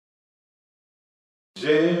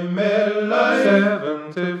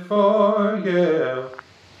74, yeah.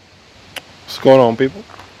 What's going on, people?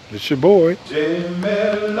 It's your boy.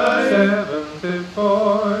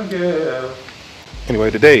 74, yeah. Anyway,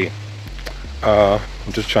 today, I'm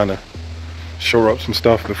just trying to shore up some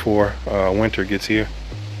stuff before winter gets here.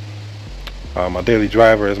 My daily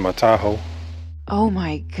driver is my Tahoe. Oh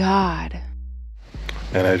my God.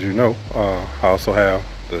 And as you know, I also have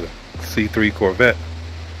the C3 Corvette.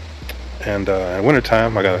 And in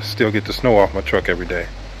wintertime, I gotta still get the snow off my truck every day.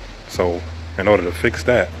 So in order to fix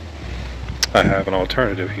that, I have an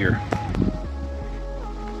alternative here.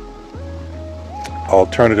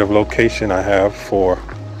 Alternative location I have for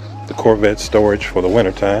the Corvette storage for the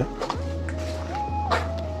wintertime.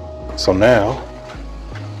 So now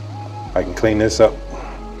I can clean this up,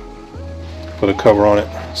 put a cover on it,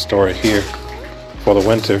 store it here for the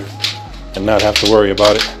winter and not have to worry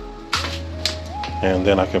about it. And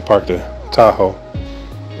then I can park the Tahoe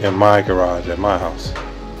in my garage at my house.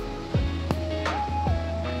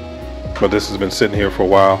 But this has been sitting here for a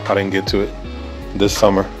while. I didn't get to it this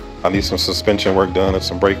summer. I need some suspension work done and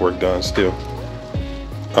some brake work done still.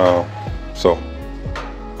 So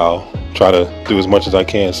I'll try to do as much as I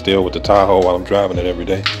can still with the Tahoe while I'm driving it every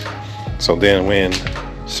day. So then when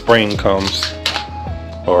spring comes,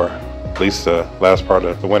 or at least the last part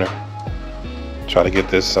of the winter, try to get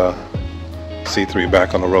this C3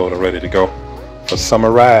 back on the road and ready to go for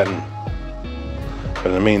summer riding. But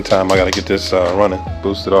in the meantime, I got to get this running,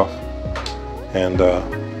 boosted off, and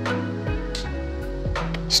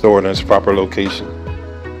stored in its proper location.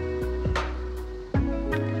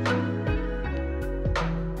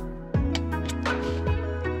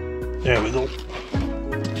 There we go.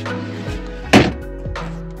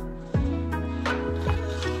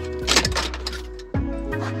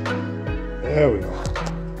 There we go.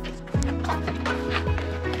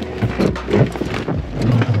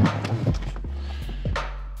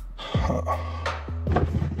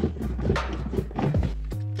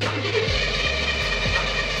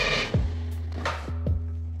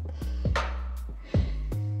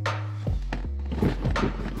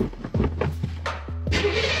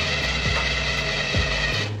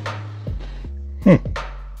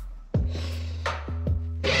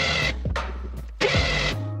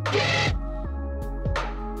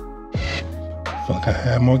 Feel like I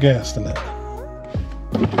had more gas than that.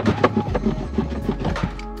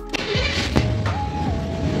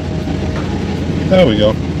 There we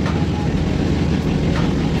go.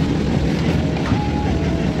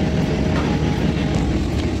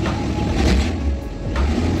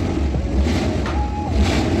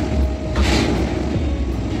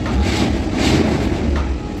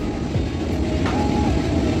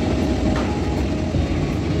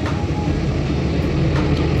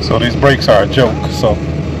 So these brakes are a joke, so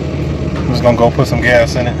I'm just gonna go put some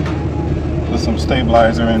gas in it, put some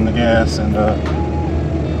stabilizer in the gas, and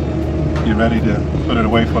get ready to put it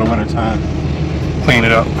away for the winter time. Clean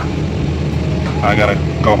it up. I gotta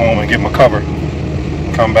go home and get my cover,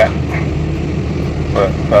 come back,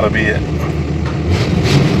 but that'll be it.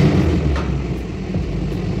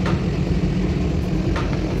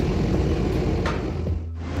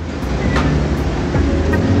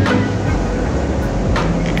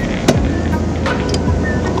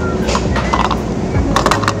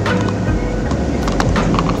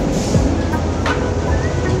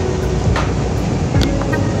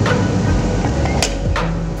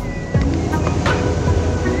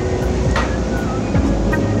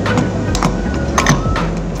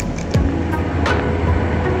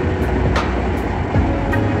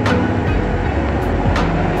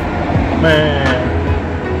 Man.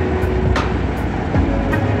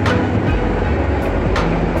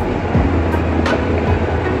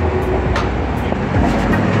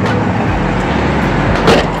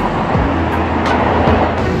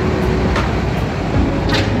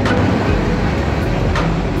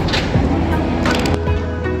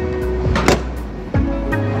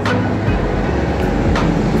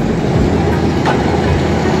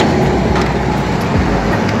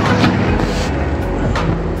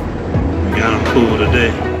 Cool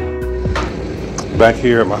today. Back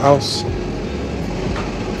here at my house,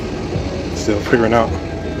 still figuring out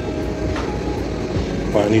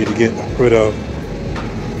what I need to get rid of.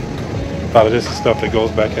 A lot of this is stuff that goes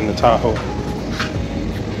back in the Tahoe.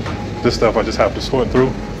 This stuff I just have to sort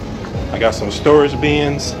through. I got some storage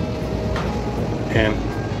bins, and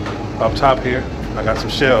up top here I got some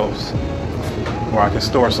shelves where I can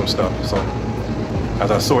store some stuff. So as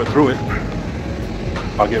I sort through it,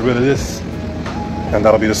 I'll get rid of this, and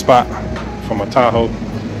that'll be the spot for my Tahoe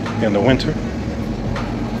in the winter.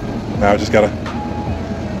 Now I just gotta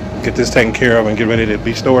get this taken care of and get ready to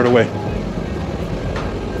be stored away.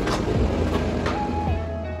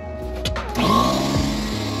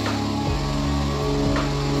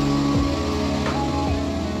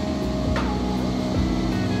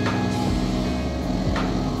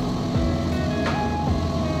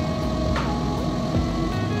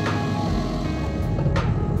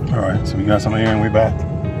 Alright, so we got some air and we're back.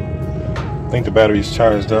 I think the battery's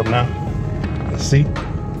charged up now. Let's see.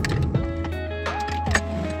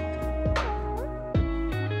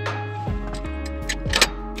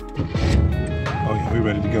 Oh yeah, we're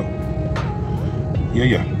ready to go.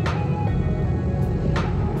 Yeah.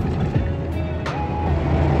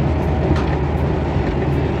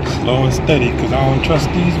 Slow and steady, because I don't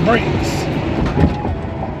trust these brakes.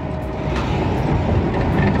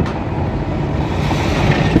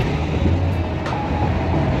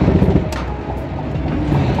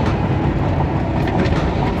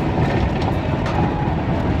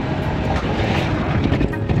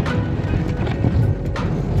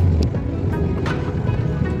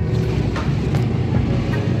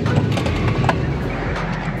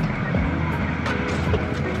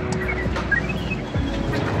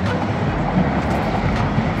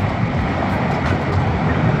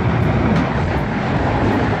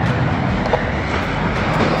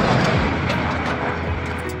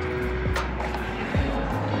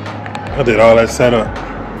 I did all that setup.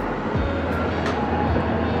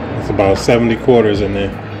 It's about 70 quarters in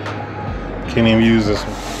there. Can't even use this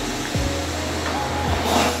one.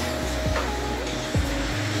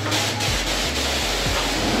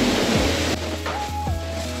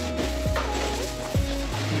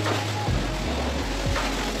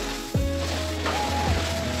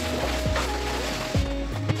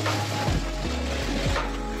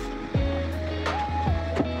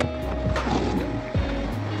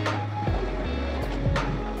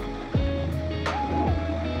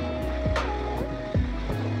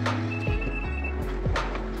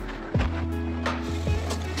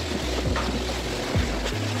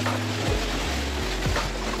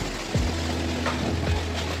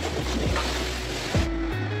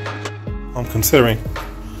 I'm considering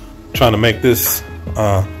trying to make this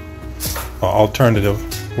an alternative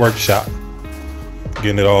workshop,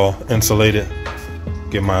 getting it all insulated,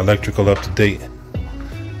 get my electrical up to date,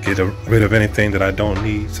 get rid of anything that I don't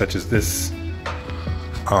need, such as this.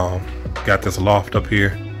 Got this loft up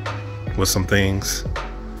here with some things.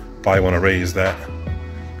 Probably want to raise that,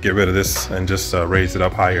 get rid of this, and just raise it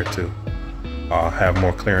up higher to have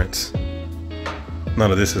more clearance. None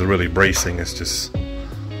of this is really bracing, it's just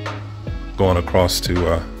going across to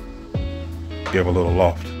give a little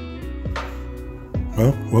loft.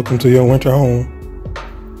 Well, welcome to your winter home.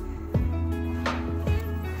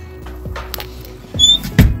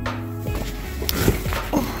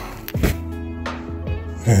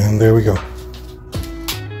 And there we go.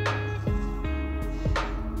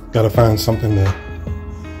 Gotta find something to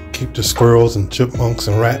keep the squirrels and chipmunks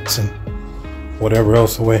and rats and whatever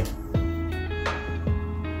else away.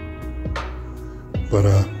 But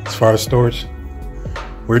as far as storage,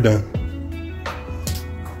 we're done.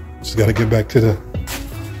 Just gotta get back to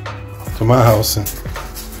my house and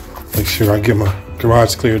make sure I get my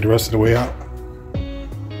garage cleared the rest of the way out.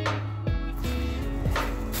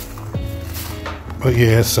 But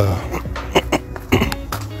yeah, it's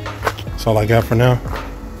that's all I got for now.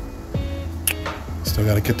 Still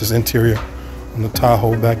gotta get this interior on the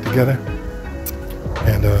Tahoe back together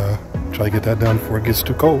and try to get that done before it gets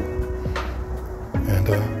too cold. And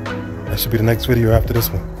that should be the next video after this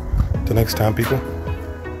one. Till next time, people.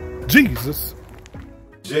 Jesus.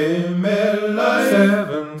 Jimmy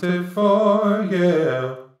 74,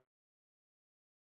 yeah.